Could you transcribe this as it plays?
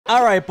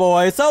All right,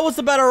 boys. So I was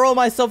about to roll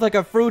myself like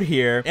a fruit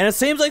here. And it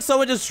seems like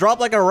someone just dropped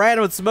like a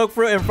random smoke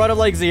fruit in front of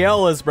like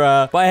Zeola's,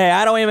 bro. But hey,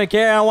 I don't even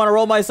care. I want to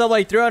roll myself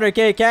like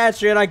 300k cash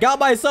here. And I got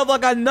myself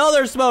like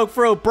another smoke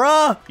fruit,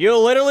 bro. You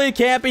literally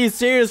can't be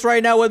serious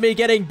right now with me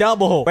getting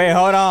double. Wait,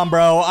 hold on,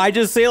 bro. I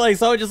just see like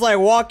someone just like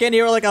walk in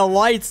here with like a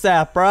light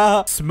staff,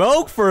 bro.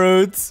 Smoke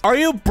fruits? Are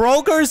you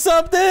broke or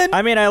something?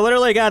 I mean, I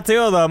literally got two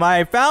of them.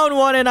 I found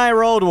one and I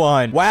rolled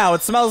one. Wow,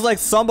 it smells like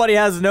somebody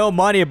has no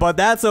money, but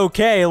that's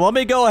okay. Let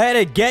me go ahead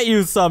and get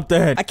you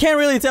something. I can't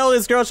really tell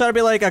this girl's trying to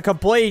be like a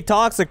complete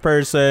toxic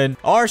person,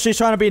 or she's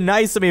trying to be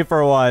nice to me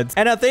for once.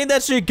 And the thing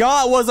that she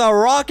got was a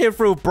rocket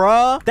fruit,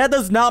 bruh. That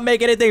does not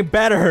make anything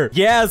better.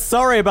 Yeah,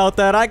 sorry about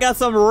that. I got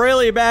some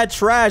really bad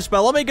trash,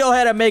 but let me go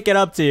ahead and make it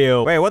up to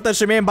you. Wait, what does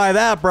she mean by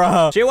that,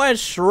 bruh? She went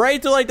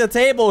straight to like the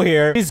table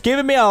here. She's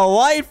giving me a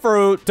light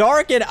fruit,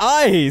 dark and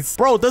ice.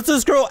 Bro, does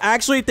this girl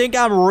actually think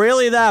I'm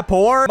really that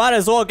poor? Might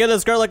as well give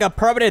this girl like a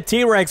permanent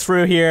T-Rex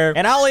fruit here.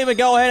 And I'll even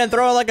go ahead and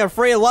throw in like a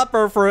free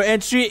leopard fruit,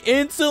 and she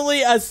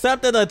instantly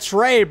accepted the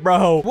trade,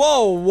 bro.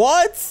 Whoa,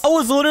 what? I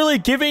was literally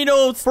giving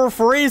those for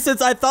free since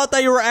I thought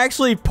that you were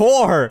actually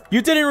poor.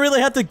 You didn't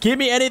really have to give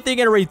me anything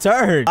in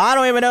return. I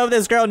don't even know if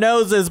this girl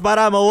knows this, but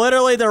I'm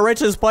literally the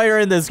richest player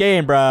in this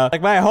game, bro.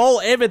 Like, my whole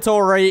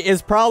inventory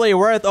is probably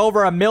worth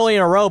over 1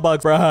 million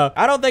Robux, bro.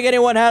 I don't think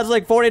anyone has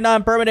like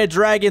 49 permanent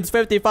dragons,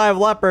 55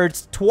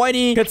 leopards,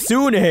 20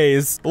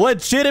 kitsunes.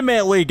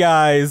 Legitimately,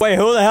 guys. Wait,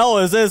 who the hell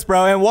is this,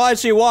 bro? And why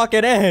is she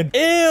walking in?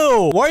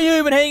 Ew! Why are you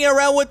even hanging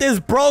around with this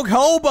broke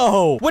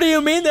hobo? What do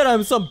you mean that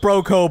I'm some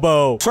broke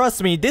hobo?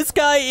 Trust me, this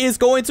guy is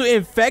going to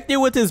infect you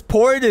with his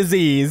poor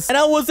disease. And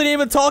I wasn't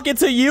even talking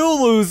to you,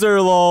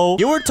 loser, lol.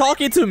 You were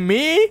talking to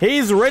me?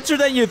 He's richer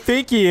than you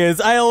think he is.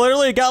 I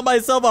literally got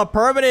myself a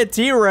permanent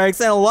T-Rex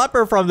and a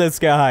leopard from this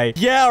guy.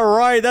 Yeah,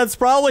 right. That's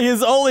probably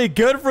his only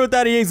good fruit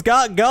that he's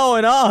got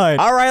going on.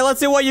 All right, let's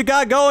see what you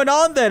got going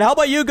on then. How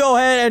about you go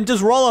ahead and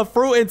just roll a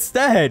fruit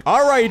instead?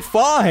 All right,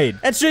 fine.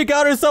 And she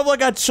got herself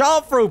like a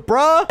chop fruit,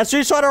 bruh. And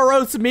she's trying to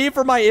roast me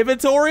for my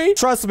inventory?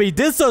 Trust me,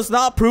 this does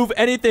not prove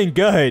anything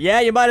good. Yeah,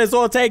 you might as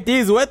well take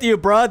these with you,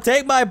 bruh.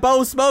 Take my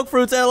bow smoke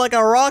fruits and like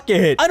a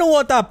rocket. I don't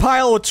want that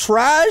pile of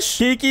trash.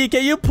 Kiki,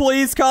 can you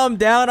please calm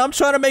down? I'm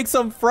trying to make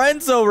some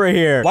friends over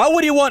here. Why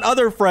would you want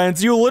other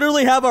friends? You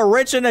literally have a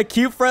rich and a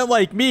cute friend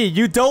like me.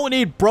 You don't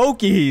need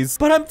brokies.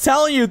 But I'm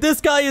telling you,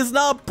 this guy is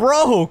not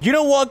broke. You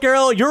know what,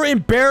 girl? You're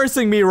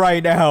embarrassing me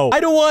right now. I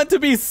don't want to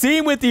be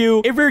seen with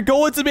you if you're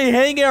going to be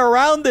hanging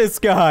around this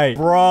guy.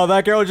 Bro,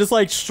 that girl just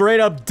like straight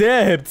up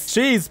dipped.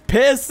 She's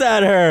pissed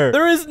at her.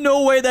 There is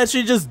no way that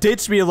she just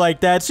ditched me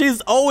like that.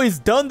 She's always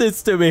done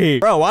this to me.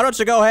 Bro, why don't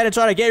you go ahead and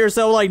try to get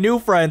yourself like new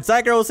friends?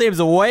 That girl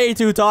seems way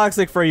too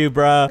toxic for you,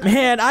 bro.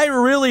 Man, I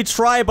really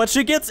try, but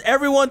she gets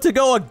everyone to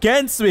go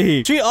against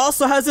me. She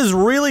also has this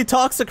really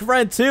toxic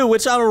friend too,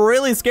 which I'm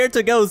really scared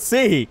to go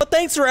see. But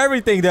thanks for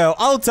everything though.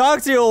 I'll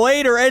talk to you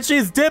later. And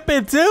she's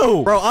dipping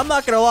too. Bro, I'm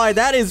not gonna lie.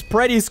 That is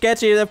pretty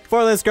sketchy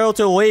for this girl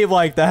to leave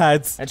like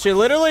that. And she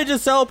literally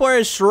just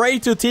teleported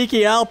straight to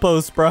Tiki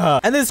Outpost, bro.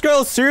 And this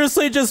girl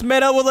seriously just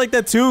met up with like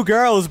the two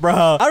girls,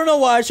 bro. I don't know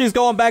why she's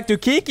going back to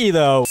Kiki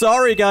though.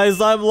 Sorry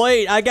guys, I'm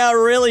late. I got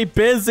really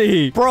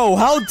busy. Bro,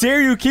 how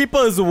dare you keep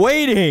us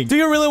waiting? Do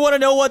you really want to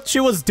know what she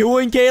was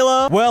doing,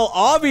 Kayla? Well,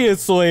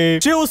 obviously,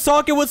 she was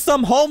talking with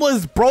some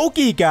homeless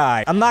brokey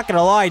guy. I'm not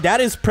gonna lie,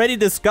 that is pretty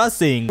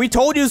disgusting. We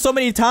told you so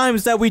many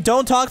times that we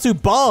don't talk to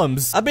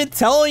bums. I've been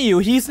telling you,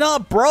 he's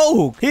not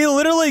broke. He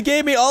literally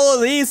gave me all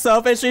of these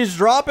stuff, and she's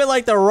dropping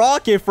like the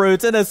rocket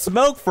fruits and the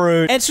smoke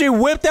fruit, and she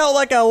whipped out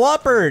like a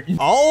leopard.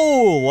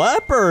 Oh,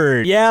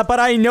 leopard. Yeah, but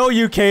I know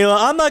you,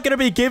 Kayla. I'm not gonna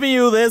be giving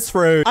you this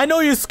fruit. I know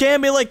you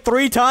scammed me like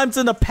 3 times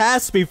in the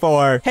past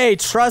before. Hey,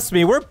 trust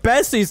me, we're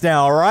besties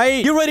now,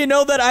 right? You already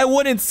know that I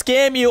wouldn't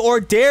scam you or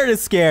dare to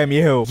scam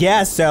you.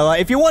 Yeah, Stella,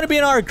 if you want to be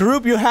in our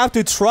group, you have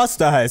to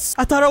trust us.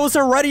 I thought I was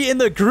already in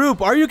the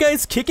group. Are you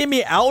guys kicking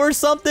me out or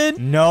something?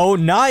 No,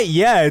 not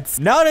yet.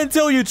 Not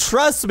until you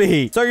trust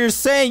me. So you're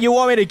saying you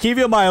want me to give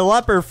you my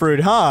leopard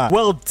fruit, huh?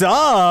 Well,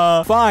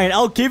 duh. Fine,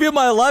 I'll give you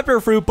my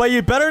leopard fruit, but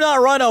you better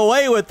not run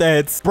away with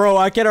it. Bro,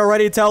 I can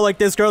already tell like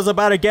this girl's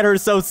about to get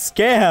herself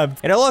scammed.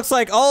 And it looks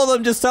like all of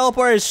them just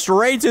teleported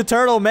straight to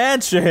Turtle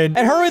Mansion.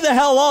 And hurry the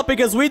hell up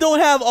because we don't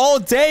have all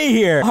day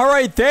here. All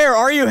right, there.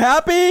 Are you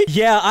happy?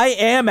 Yeah, I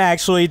am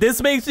actually.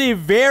 This makes me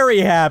very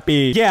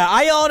happy. Yeah,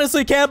 I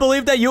honestly can't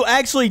believe that you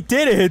actually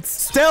did it.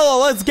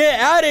 Stella, let's get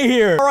out of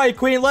here. All right,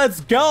 Queen,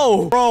 let's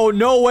go. Bro,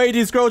 no way.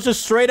 These girls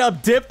just straight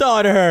up dipped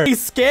on her. He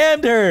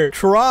scammed her.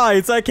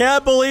 Christ, I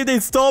can't believe they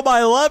stole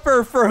my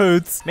leopard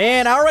fruits.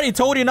 Man, I already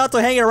told you not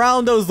to hang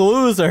around those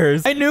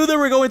losers. I knew they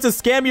were going to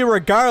scam you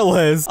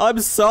regardless. I'm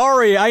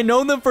sorry. I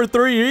known them for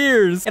 3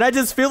 years. And I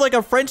just feel like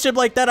a friendship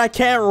like that I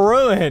can't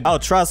ruin. Oh,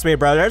 trust me,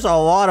 bro. There's a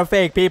lot of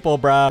fake people,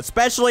 bro.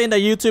 Especially in the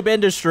YouTube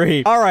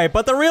industry. All right,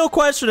 but the real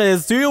question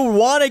is, do you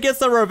want to get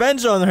some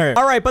revenge on her?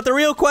 All right, but the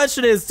real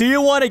question is, do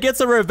you want to get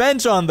some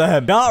revenge on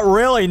them? Not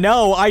really,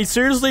 no. I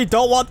seriously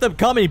don't want them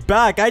coming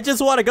back. I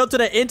just want to go to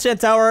the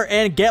enchant tower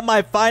and get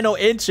my final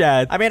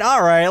enchant. I mean,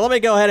 all right, let me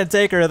go ahead and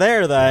take her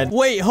there then.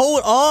 Wait,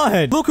 hold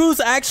on. Look who's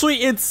actually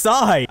actually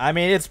inside. I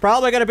mean, it's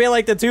probably gonna be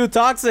like the two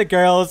toxic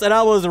girls, and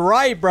I was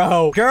right,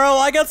 bro. Girl,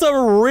 I got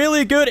some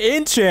really good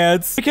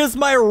enchants because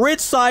my rich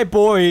side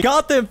boy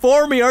got them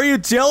for me. Are you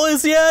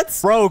jealous yet?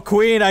 Bro,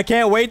 Queen, I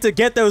can't wait to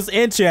get those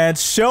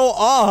enchants. Show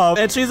off.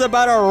 And she's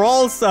about to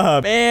roll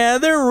some.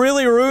 Man, they're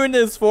really ruining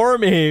this for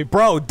me.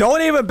 Bro,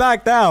 don't even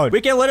back down.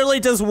 We can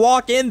literally just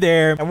walk in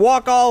there and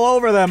walk all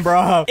over them,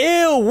 bro.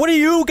 Ew, what are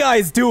you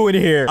guys doing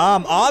here?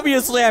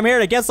 Obviously, I'm here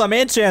to get some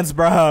enchants,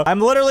 bro. I'm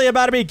literally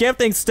about to be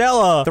gifting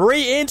Stella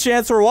 3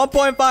 enchants for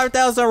 1.5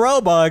 thousand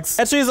Robux.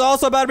 And she's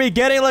also about to be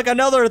getting like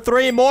another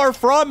 3 more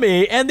from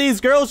me. And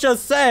these girls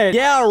just said,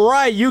 yeah,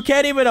 right, you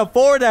can't even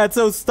afford that,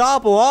 so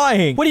stop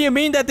lying. What do you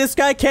mean that this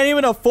guy can't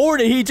even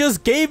afford it? He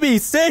just gave me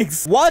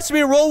 6. Watch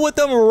me roll with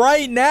them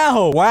right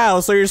now. Wow,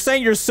 so you're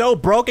saying you're so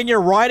broke and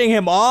you're writing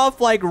him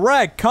off? Like,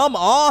 Rek, come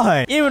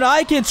on. Even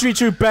I can treat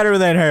you better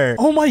than her.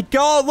 Oh my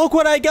god, look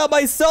what I got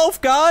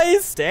myself,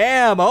 guys.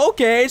 Damn,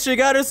 okay, she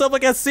got herself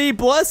like a C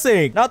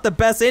blessing. Not the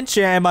best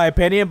enchant in my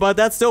opinion, but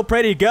that's still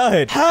pretty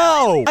good.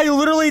 How? I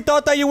literally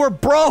thought that you were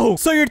broke.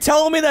 So you're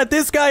telling me that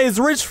this guy is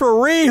rich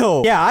for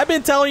real? Yeah, I've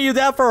been telling you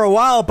that for a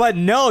while, but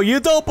no, you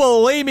don't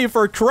believe me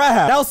for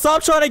crap. Now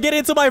stop trying to get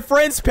into my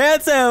friend's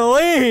pants and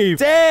leave.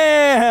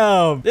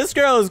 Damn, this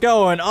girl is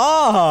going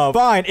off.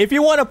 Fine, if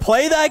you want to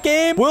play that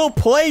game, we'll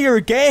play your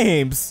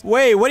games.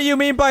 Wait, what do you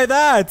mean by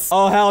that?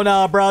 Oh, hell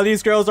no, bro.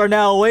 These girls are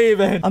now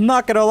leaving. I'm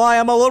not gonna lie,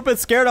 I'm a little bit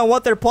scared on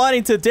what they're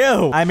planning to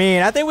do. I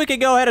mean, I think we could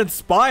go ahead and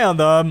spy on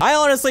them. I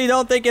honestly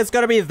don't think it's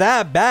gonna be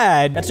that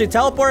bad. And she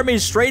teleported me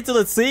straight to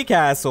the sea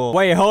castle.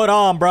 Wait, hold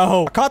on,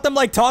 bro. I caught them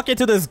like talking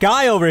to this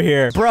guy over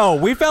here. Bro,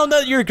 we found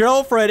that your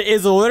girlfriend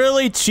is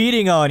literally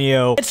cheating on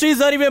you. And she's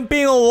not even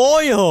being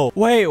loyal.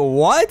 Wait,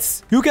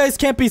 what? You guys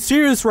can't be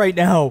serious right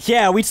now.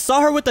 Yeah, we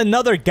saw her with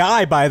another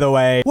guy, by the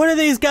way. What are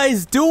these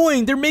guys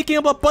doing? They're making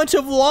up a bunch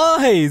of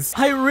lies.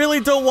 I really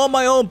don't want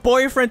my own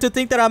boyfriend to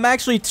think that I'm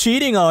actually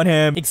cheating on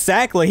him.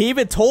 Exactly. He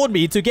even told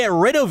me to get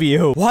rid of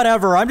you.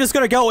 Whatever. I'm just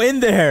gonna go in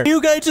there. Can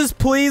you guys just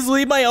please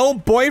leave my own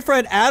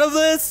boyfriend out of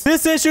this?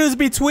 This issue is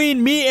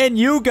between me and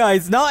you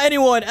guys, not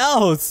anyone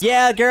else.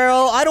 Yeah,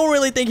 girl. I don't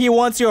really think he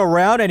wants you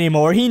around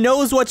anymore. He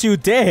knows what you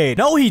did.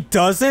 No, he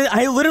doesn't.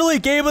 I literally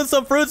gave him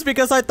some fruits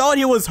because I thought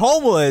he was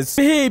homeless.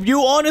 Babe,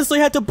 you honestly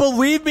had to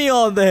believe me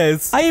on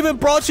this. I even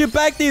brought you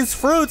back these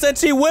fruits and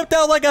she whipped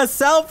out like a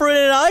sound fruit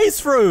and ice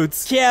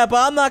fruits. Yeah,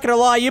 but I'm not gonna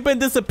lie. You've been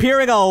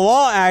disappearing a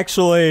lot,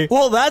 actually.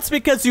 Well, that's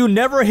because you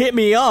never hit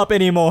me up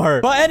anymore.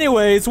 But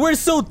anyways, we're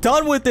so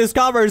done with this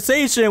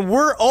conversation.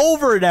 We're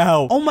over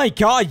now. Oh my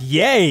god,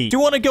 yay. Do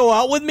you want to go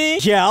out with me?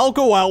 Yeah, I'll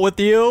go out with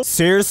you.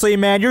 Seriously,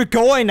 man, you're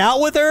going out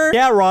with her?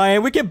 Yeah,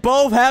 Ryan, we can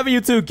both have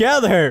you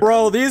together.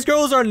 Bro, these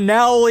girls are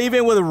now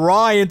leaving with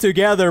Ryan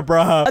together,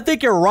 bro. I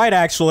think you're right,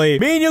 actually.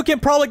 Me and you can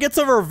probably get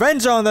some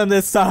revenge on them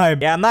this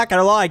time. Yeah, I'm not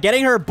gonna lie.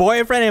 Getting her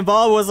boyfriend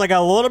involved was like a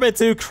little bit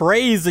too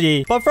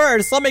crazy. But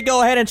first, let me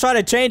go ahead and try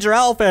to change her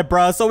outfit,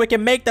 bro, so we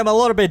can make them a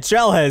little bit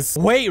jealous.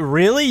 Wait,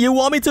 really? You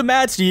want me to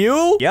match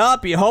you?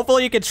 Yup,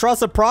 hopefully you can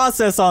trust the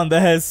process on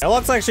this. It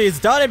looks like she's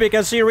done it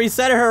because she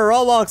reset her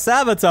Roblox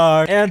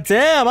avatar. And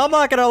damn, I'm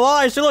not gonna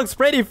lie, she looks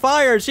pretty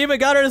fire. She even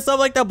got herself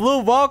like the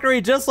blue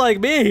Valkyrie just like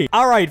me.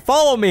 Alright,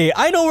 follow me.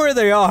 I know where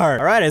they are.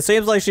 Alright, it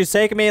seems like she's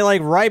taking me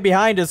like right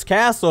behind this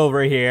castle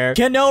over here.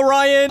 You know,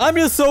 Ryan, I'm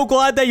just so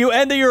glad that you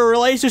ended your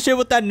relationship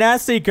with that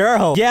nasty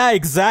girl. Yeah,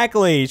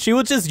 exactly. She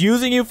was just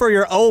using you for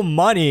your own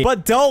money.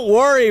 But don't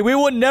worry, we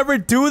would never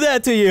do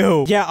that to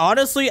you. Yeah,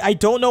 honestly, I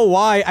don't know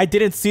why I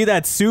didn't see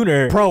that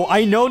sooner. Bro,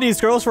 I know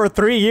these girls for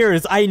 3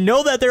 years. I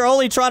know that they're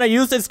only trying to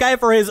use this guy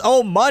for his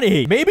own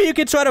money. Maybe you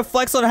can try to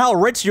flex on how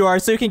rich you are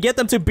so you can get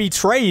them to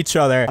betray each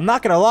other. I'm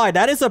not gonna lie,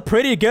 that is a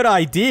pretty good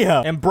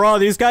idea. And bro,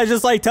 these guys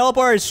just like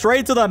teleported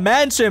straight to the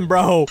mansion,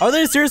 bro. Are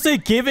they seriously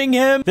giving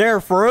him their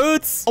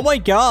fruits? Oh my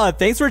god,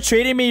 thanks for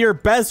trading me your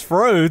best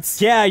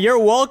fruits. Yeah, you're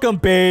welcome,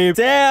 babe.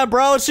 Damn,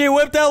 bro, she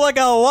whipped out like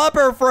a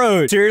leopard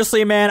fruit.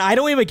 Seriously, man, I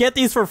don't even get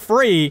these for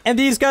free. And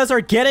these guys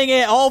are getting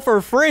it all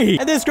for free.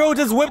 And this girl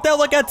just whipped out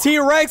like a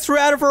T-Rex fruit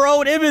out of her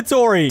own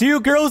inventory. Do you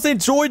girls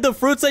enjoy the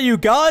fruits that you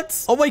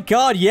got? Oh my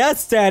god,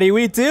 yes, daddy,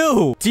 we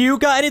do. Do you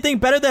got anything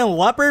better than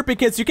leopard?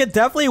 Because you can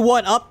definitely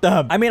one-up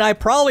them. I mean, I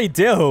probably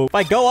do. If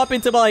I go up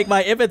into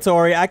my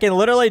inventory, I can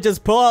literally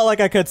just pull out like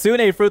a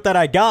kitsune fruit that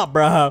I got,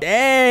 bro.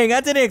 Dang,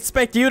 I didn't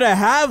expect you to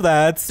have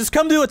that. Just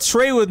come to a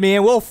trade with me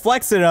and we'll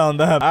flex it on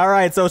them. All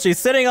right, so she's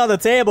sitting on the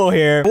table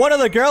here. One of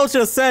the girls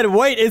just said,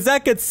 wait, is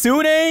that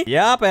kitsune?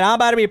 Yup, and I'm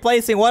about to be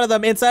placing one of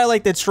them inside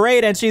like the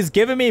trade and she's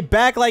giving me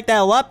back like that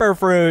leopard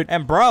fruit.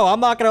 And bro, I'm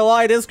not gonna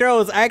lie, this girl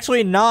is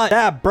actually not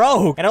that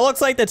broke. And it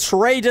looks like the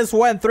trade just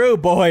went through,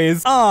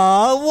 boys.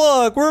 Aw,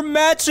 look, we're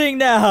matching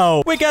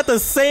now. We got the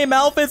same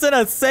outfits and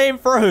the same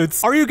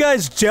fruits. Are you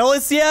guys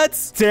jealous yet?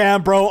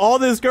 Damn, bro, all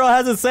this girl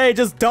has to say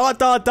just ...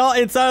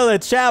 inside of the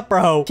chat,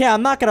 bro. Yeah,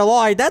 I'm not gonna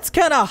lie, that's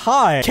kind of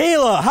hot.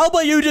 Kayla, how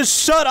about you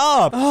just shut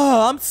up?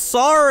 Oh, I'm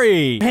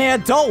sorry.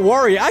 Man, don't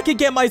worry. I can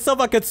get myself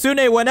a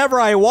kitsune whenever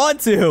I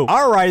want to.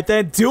 All right,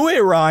 then do it,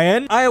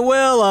 Ryan. I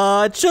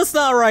will, just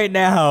not right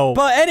now.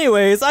 But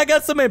anyways, I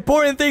got some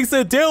important things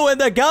to do and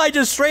the guy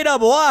just straight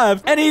up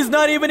left. And he's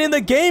not even in the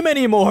game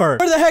anymore.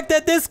 Where the heck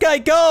did this guy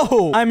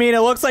go? I mean,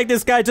 it looks like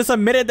this guy just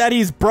admitted that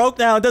he's broke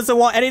now and doesn't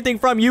want anything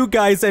from you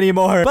guys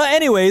anymore. But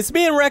anyways,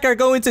 me and Rek are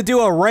going to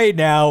do a raid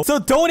now, so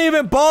don't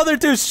even bother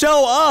to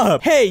show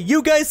up. Hey,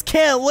 you guys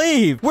can't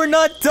leave. We're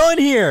not done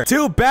here.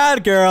 Too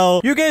bad, girl.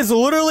 You guys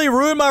literally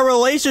ruined my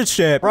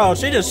relationship. Bro,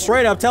 she just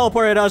straight up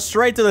teleported us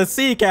straight to the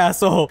sea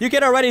castle. You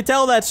can already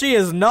tell that she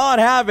is not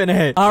having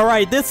it. All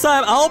right, this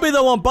time I'll be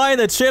the one buying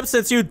the chips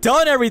since you've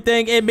done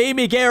everything. It made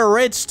me get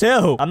rich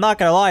too. I'm not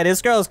gonna lie,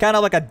 this girl is kind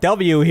of like a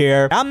W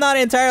here. I'm not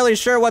entirely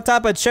sure what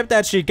type of chip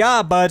that she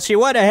got, but she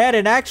went ahead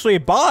and actually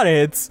bought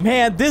it.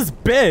 Man, this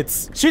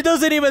bitch. She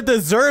doesn't even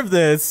deserve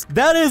this.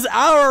 That is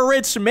our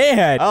rich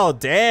man. Oh,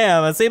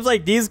 damn. It seems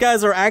like these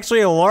guys are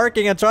actually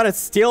lurking and trying to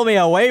steal me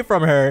away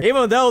from her,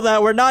 even though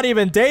that we're not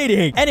even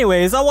dating.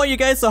 Anyways, I want you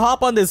guys to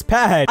hop on this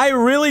pad. I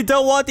really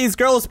don't want these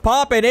girls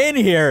popping in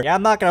here. Yeah,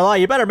 I'm not gonna lie.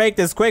 You better make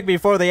this quick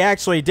before they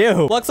actually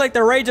do. Looks like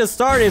the raid just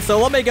started, so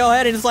let me go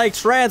ahead and just like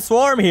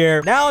transform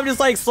here. Now I'm just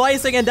like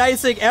slicing and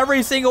dicing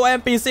every single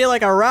NPC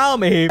like around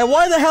me. And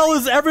why the hell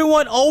is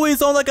everyone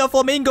always on like a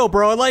flamingo,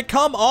 bro? Like,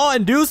 come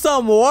on, do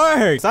some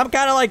work. So I'm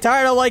kind of like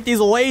tired of like these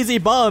lazy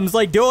bums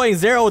like doing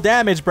 0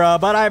 damage, bro.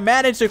 But I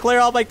managed to clear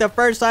off like the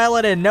first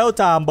island in no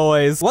time,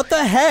 boys. What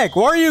the heck?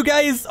 Why are you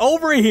guys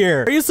over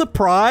here? Are you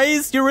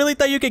surprised? You really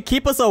thought you could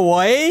keep us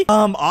away?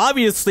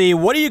 Obviously,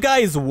 what do you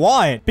guys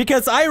want?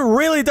 Because I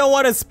really don't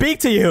want to speak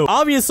to you.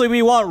 Obviously,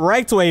 we want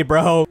Rektway,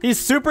 bro. He's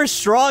super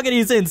strong and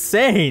he's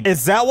insane.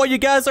 Is that what you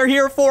guys are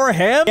here for,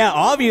 him? Yeah,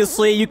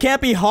 obviously, you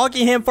can't be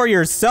honking him for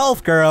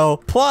yourself, girl.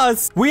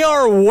 Plus, we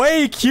are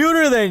way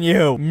cuter than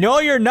you. No,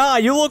 you're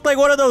not. You look like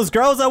one of those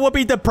girls that would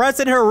be depressed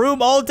in her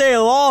room all day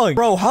long.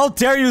 Bro, how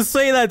dare you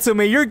say that to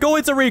me? You're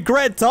going to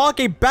regret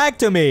talking back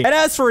to me. And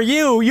as for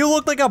you, you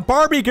look like a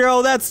Barbie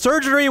girl that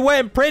surgery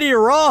went pretty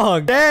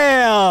wrong.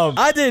 Damn.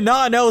 I did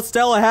not know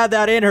Stella had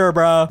that in her,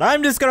 bro.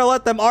 I'm just gonna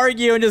let them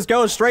argue and just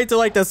go straight to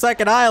like the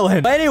second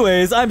island. But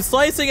anyways, I'm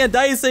slicing and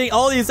dicing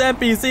all these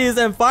NPCs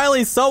and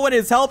finally someone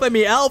is helping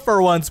me out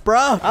for once,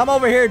 bro. I'm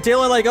over here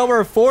dealing like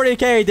over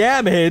 40k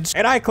damage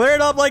and I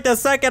cleared up like the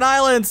second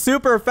island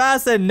super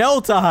fast in no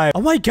time.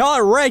 Oh my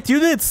god, Rekt, you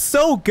did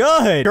so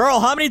good. Girl,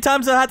 how many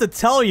times did I have to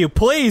tell you?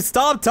 Please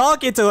stop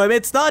talking to him.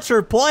 It's not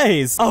your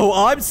place.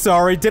 Oh, I'm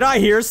sorry. Did I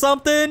hear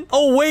something?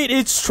 Oh, wait,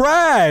 it's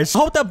trash. I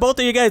hope that both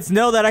of you guys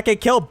know that I can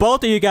kill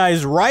both of you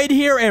guys right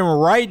here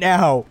and right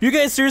now. You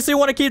guys seriously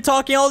want to keep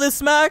talking all this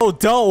smack? Oh,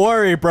 don't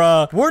worry,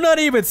 bruh. We're not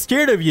even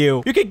scared of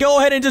you. You can go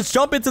ahead and just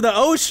jump into the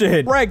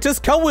ocean. Rekt,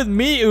 just come with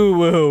me,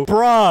 uwu.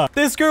 Bruh,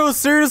 this girl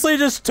seriously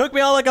just took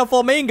me on like a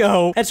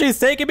flamingo and she's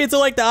taking me to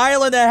like the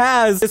island that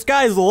has this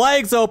guy's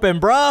legs open,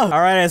 bruh. All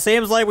right, it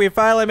seems like we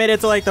finally made it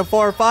to like the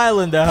 4th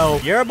island though.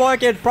 Your boy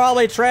could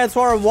probably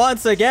transform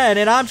once again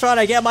and I'm trying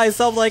to get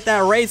myself like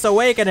that race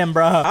awakening,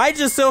 bruh. I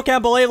just still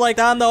can't believe like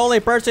I'm the only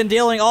person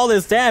dealing all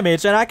this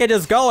damage and I can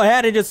just go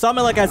ahead and just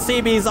summon like a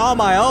sea beast on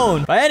my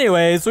own. But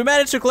anyways, we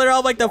managed to clear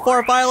out like the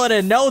 4th island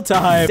in no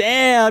time.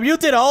 Damn, you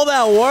did all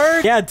that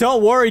work? Yeah,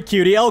 don't worry,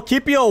 cutie. I'll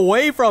keep you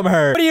away from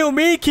her. What do you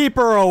mean keep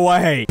her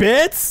away?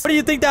 Bits? What do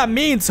you think that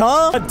means,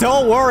 huh? But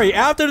don't worry.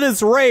 After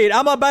this raid,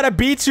 I'm about to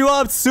beat you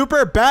up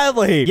super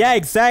badly. Yeah,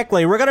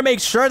 exactly. We're gonna make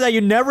sure that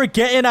you never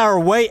get in our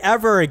way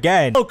ever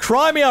again. Oh,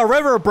 cry me a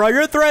river, bro.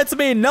 Your threats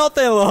mean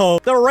nothing, though.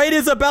 The raid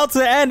is about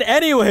to end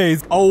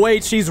anyways. Oh,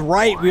 wait. She's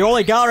right. We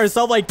only got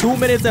ourselves like 2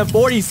 minutes and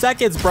 40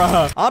 seconds,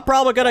 bro. I'm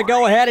probably gonna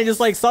go ahead and just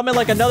like summon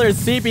like another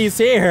sea beast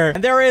here.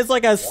 And there is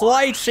like a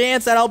slight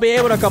chance that I'll be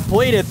able to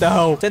complete it,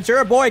 though. Since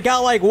your boy got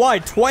like,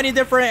 what, 20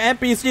 different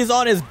NPCs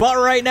on his butt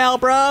right now,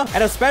 bro?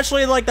 And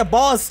especially like the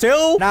boss,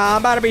 too? Nah,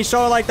 I'm about to be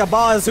showing like the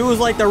boss who's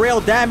like the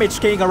real damage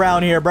king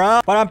around here,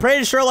 bro. But I'm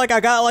pretty sure like I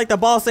got like the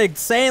boss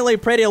insanely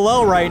pretty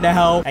low right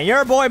now. And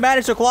your boy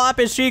managed to claw up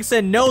his cheeks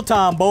in no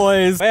time,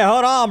 boys. Wait,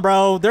 hold on,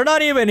 bro. They're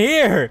not even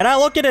here. And I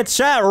look at the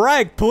chat,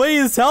 Rekt,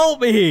 please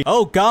help me.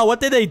 Oh, God, what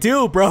did they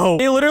do, bro?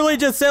 They literally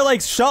just said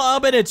like, shut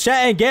up in the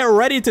chat and get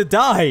ready to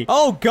die.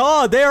 Oh,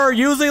 God, they are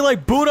using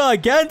like Buddha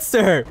against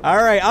her. All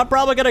right, I'm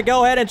probably gonna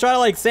go ahead and try to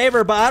like save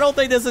her, but I don't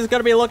think this is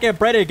gonna be looking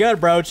pretty good,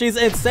 bro. She's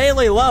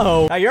insanely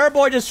low. Now, your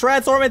boy just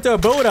transformed into a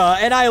Buddha,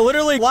 and I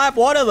literally clapped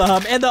one of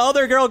them, and the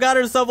other girl got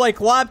herself like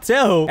clapped too.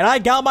 And I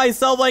got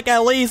myself like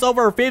at least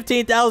over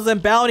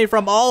 15,000 bounty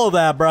from all of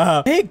that,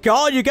 bro. Thank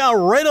God you got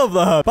rid of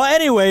them. But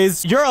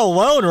anyways, you're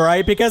alone,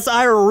 right? Because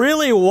I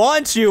really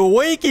want you,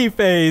 winky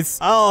face.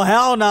 Oh,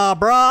 hell nah,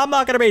 bro. I'm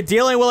not gonna be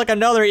dealing with like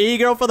another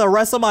e-girl for the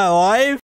rest of my life.